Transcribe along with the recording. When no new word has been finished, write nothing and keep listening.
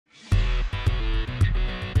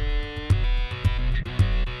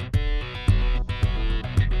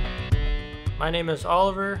My name is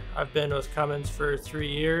Oliver. I've been with Cummins for 3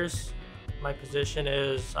 years. My position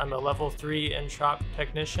is I'm a level 3 in-shop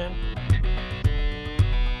technician.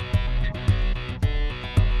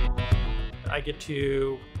 I get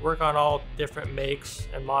to work on all different makes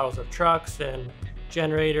and models of trucks and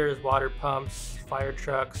generators, water pumps, fire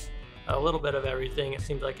trucks, a little bit of everything. It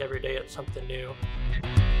seems like every day it's something new.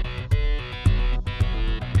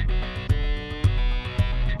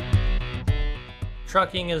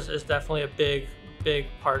 Trucking is definitely a big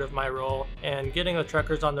part of my role, and getting the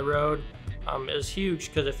truckers on the road is huge,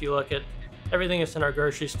 because if you look at everything that's in our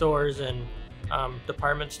grocery stores and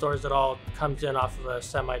department stores, it all comes in off of a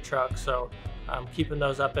semi truck. So keeping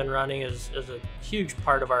those up and running is a huge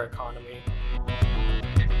part of our economy.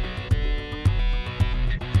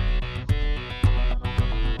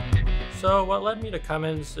 So what led me to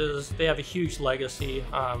Cummins is they have a huge legacy,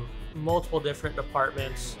 multiple different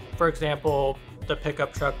departments. For example, the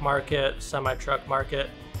pickup truck market, semi-truck market,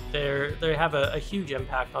 they have a huge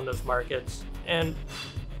impact on those markets. And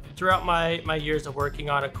throughout my years of working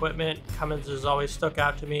on equipment, Cummins has always stuck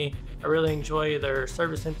out to me. I really enjoy their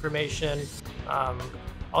service information,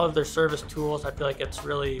 all of their service tools. I feel like it's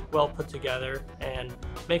really well put together and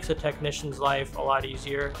makes a technician's life a lot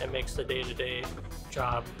easier and makes the day-to-day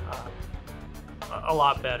job a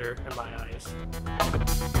lot better in my eyes.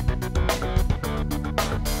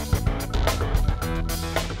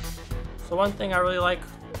 So one thing I really like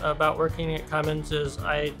about working at Cummins is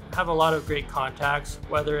I have a lot of great contacts,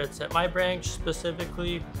 whether it's at my branch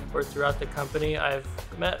specifically or throughout the company. I've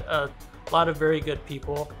met a lot of very good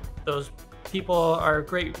people. Those people are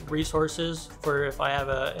great resources for if I have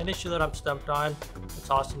an issue that I'm stumped on. It's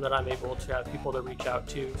awesome that I'm able to have people to reach out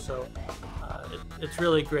to. So it's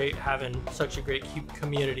really great having such a great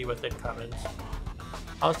community within Cummins.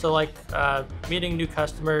 I also like meeting new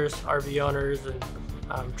customers, RV owners, and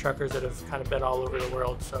truckers that have kind of been all over the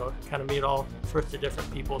world. So kind of meet all sorts of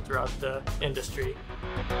different people throughout the industry.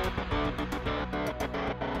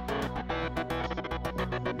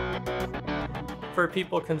 For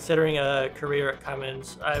people considering a career at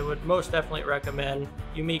Cummins, I would most definitely recommend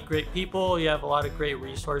you meet great people, you have a lot of great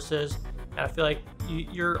resources, and I feel like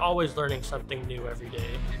you're always learning something new every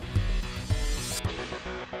day.